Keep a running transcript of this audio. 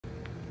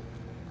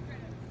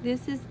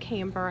This is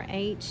camper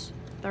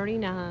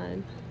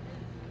H39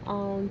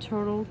 on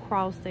Turtle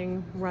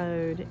Crossing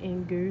Road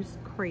in Goose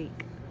Creek.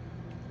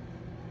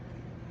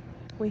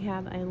 We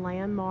have a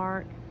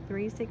Landmark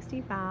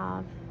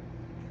 365.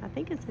 I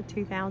think it's a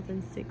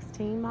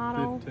 2016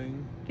 model.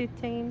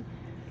 15.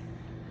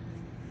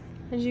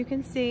 As you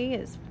can see,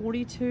 it's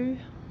 42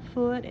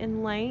 foot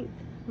in length.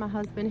 My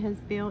husband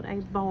has built a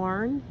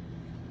barn.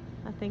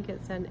 I think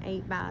it's an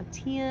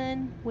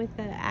 8x10 with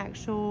the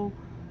actual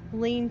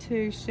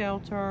lean-to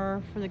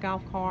shelter for the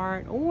golf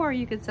cart, or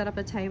you could set up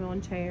a table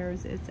and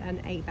chairs. It's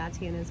an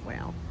 8x10 as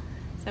well.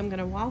 So I'm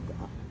gonna walk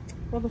up.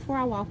 Well, before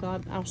I walk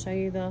up, I'll show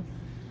you the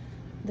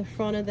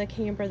front of the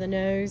camper, the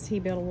nose. He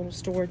built a little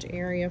storage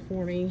area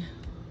for me.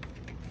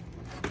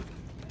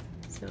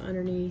 So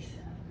underneath,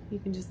 you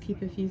can just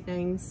keep a few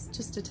things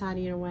just to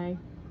tidy it away.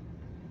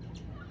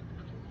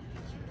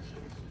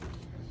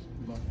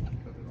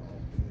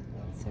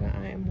 So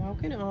I am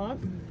walking up.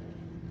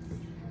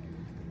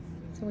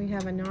 So we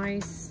have a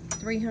nice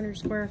 300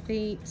 square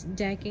feet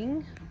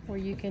decking where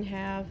you can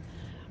have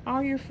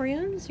all your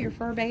friends, your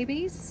fur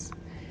babies.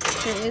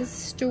 There is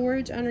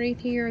storage underneath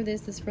here.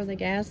 This is for the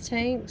gas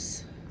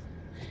tanks.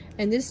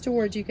 And this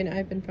storage you can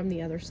open from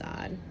the other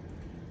side.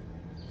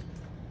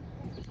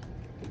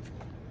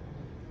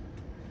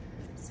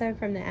 So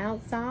from the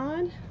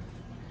outside,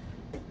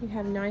 you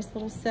have a nice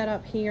little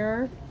setup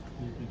here.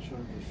 You can show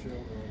the shelter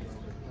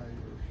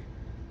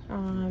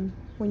on the neighbors.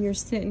 When you're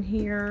sitting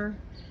here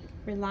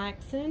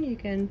relaxing, you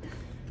can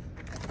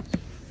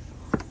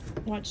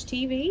watch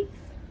TV.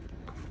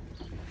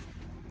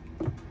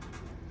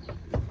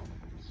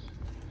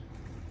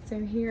 So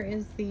here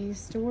is the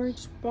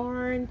storage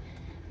barn,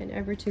 and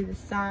over to the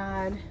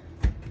side,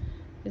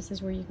 this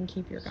is where you can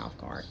keep your golf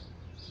cart.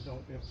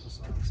 Don't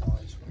emphasize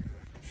lights when you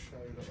show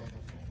the other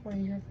Where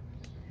you're,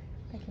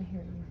 I can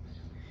hear you.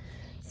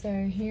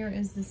 So here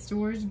is the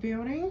storage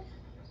building,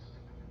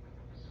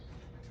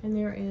 and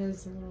there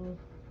is a little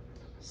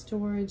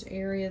storage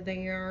area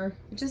there.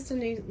 Just a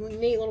neat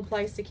little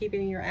place to keep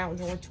any of your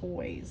outdoor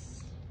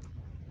toys.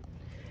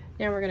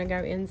 Now we're gonna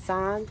go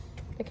inside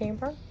the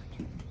camper.